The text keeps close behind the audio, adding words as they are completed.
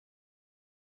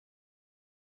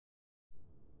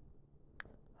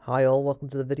Hi all, welcome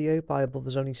to the video by Above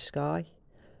Us Only Sky.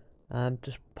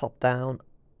 Just popped down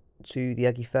to the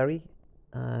Eggy Ferry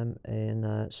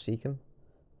in Seacombe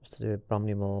just to do a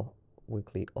Bramley more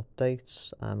weekly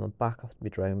updates. I'm back after my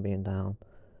drone being down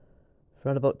for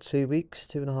around about 2 weeks,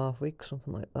 2.5 weeks,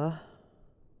 something like that.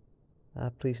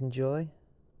 Please enjoy.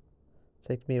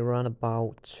 Takes me around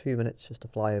about 2 minutes just to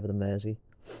fly over the Mersey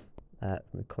from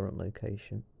the current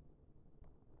location.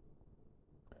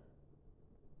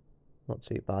 Not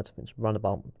too bad. I think it's around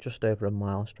about just over a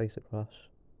mile straight across.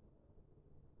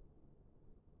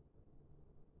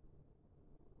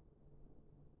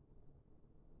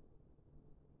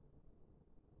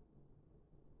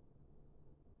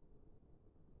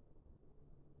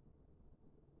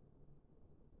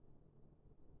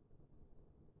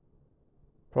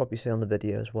 Probably see on the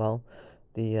video as well.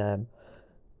 The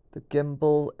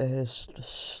gimbal is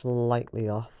just slightly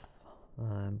off,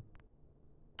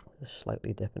 just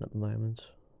slightly dipping at the moment.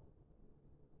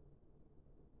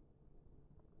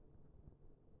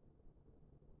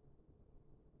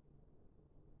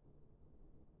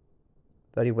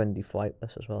 Very windy flight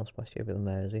this as well, especially over the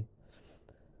Mersey.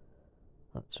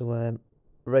 Had to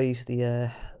raise the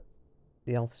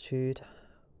altitude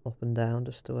up and down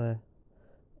just to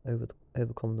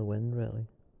overcome the wind, really.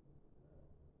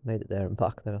 Made it there and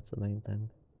back though, that's the main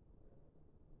thing.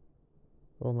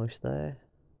 Almost there.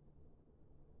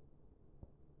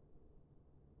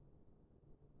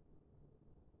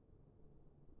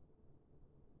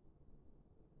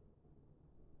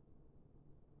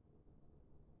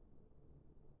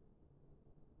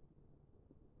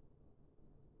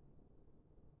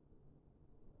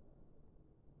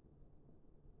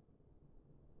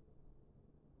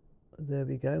 There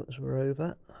we go, as we're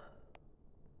over.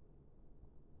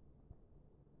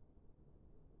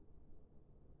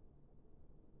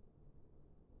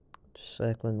 Just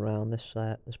circling around this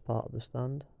this part of the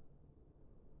stand.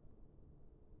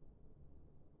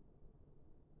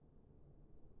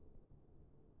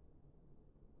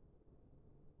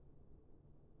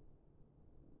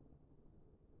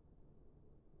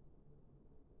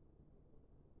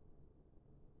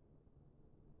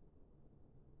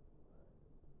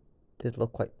 Did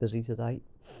look quite busy today,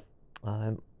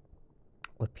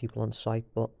 with people on site,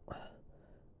 but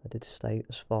I did stay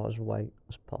as far away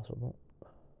as possible.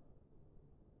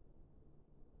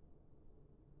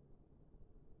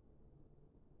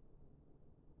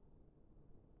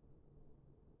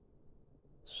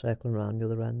 Circling around the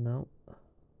other end now.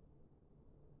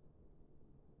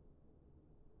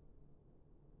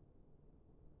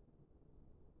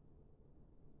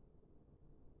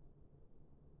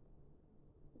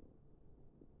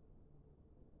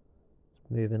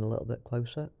 Moving a little bit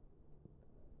closer.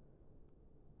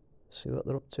 See what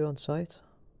they're up to on site.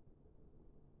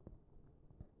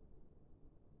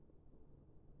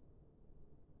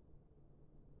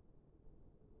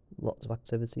 Lots of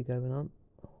activity going on.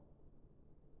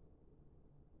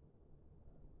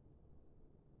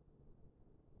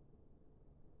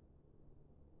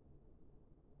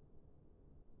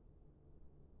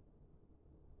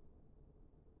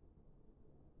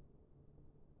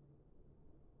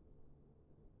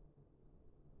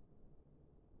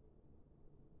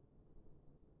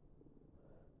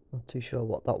 Not too sure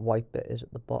what that white bit is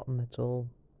at the bottom. It's all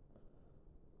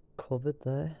covered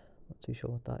there. Not too sure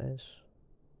what that is.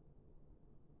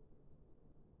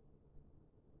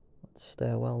 That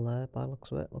stairwell there, by the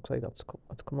looks of it. Looks like that's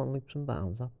come on leaps and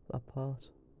bounds, that part.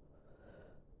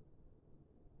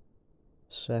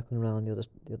 Circling around the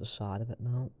other side of it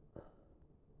now.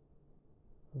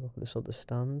 Look at this other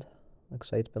stand. Like I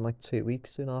say, it's been like 2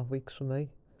 weeks, 2.5 weeks for me.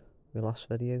 My last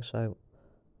video, so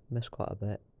missed quite a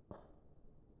bit.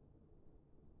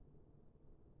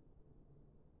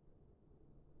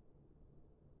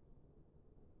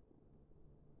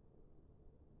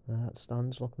 That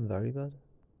stand's looking very good.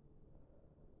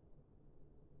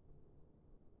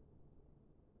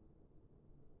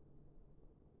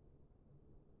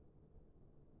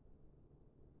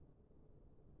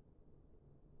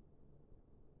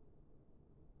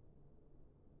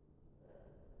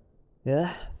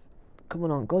 Yeah, coming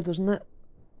on good, doesn't it?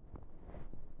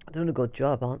 Doing a good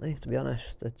job, aren't they, to be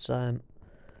honest? It's throwing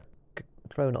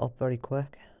it up very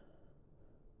quick.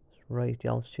 Just raise the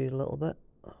altitude a little bit.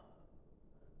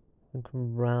 I think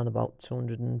I'm around about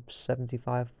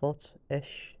 275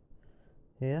 foot-ish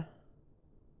here.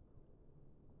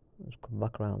 Just come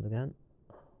back around again.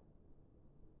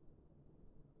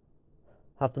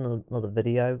 I've done another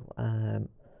video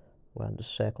where I'm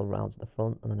just circle around to the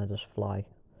front and then I just fly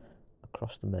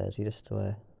across the Mersey just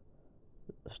to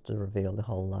reveal the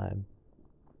whole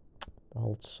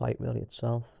site really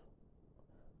itself.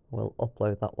 we'll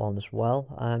upload that one as well.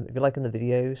 If you're liking the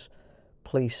videos,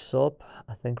 please sub.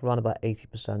 I think around about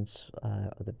 80%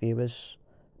 of the viewers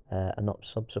are not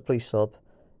sub, so please sub.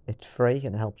 It's free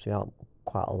and it helps me out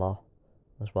quite a lot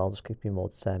as well, just keep me more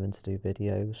determined to do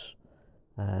videos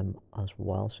as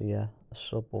well. So yeah, a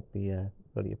sub would be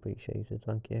really appreciated.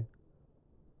 Thank you.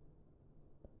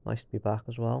 Nice to be back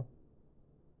as well.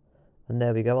 And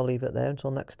there we go, I'll leave it there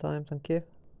until next time. Thank you.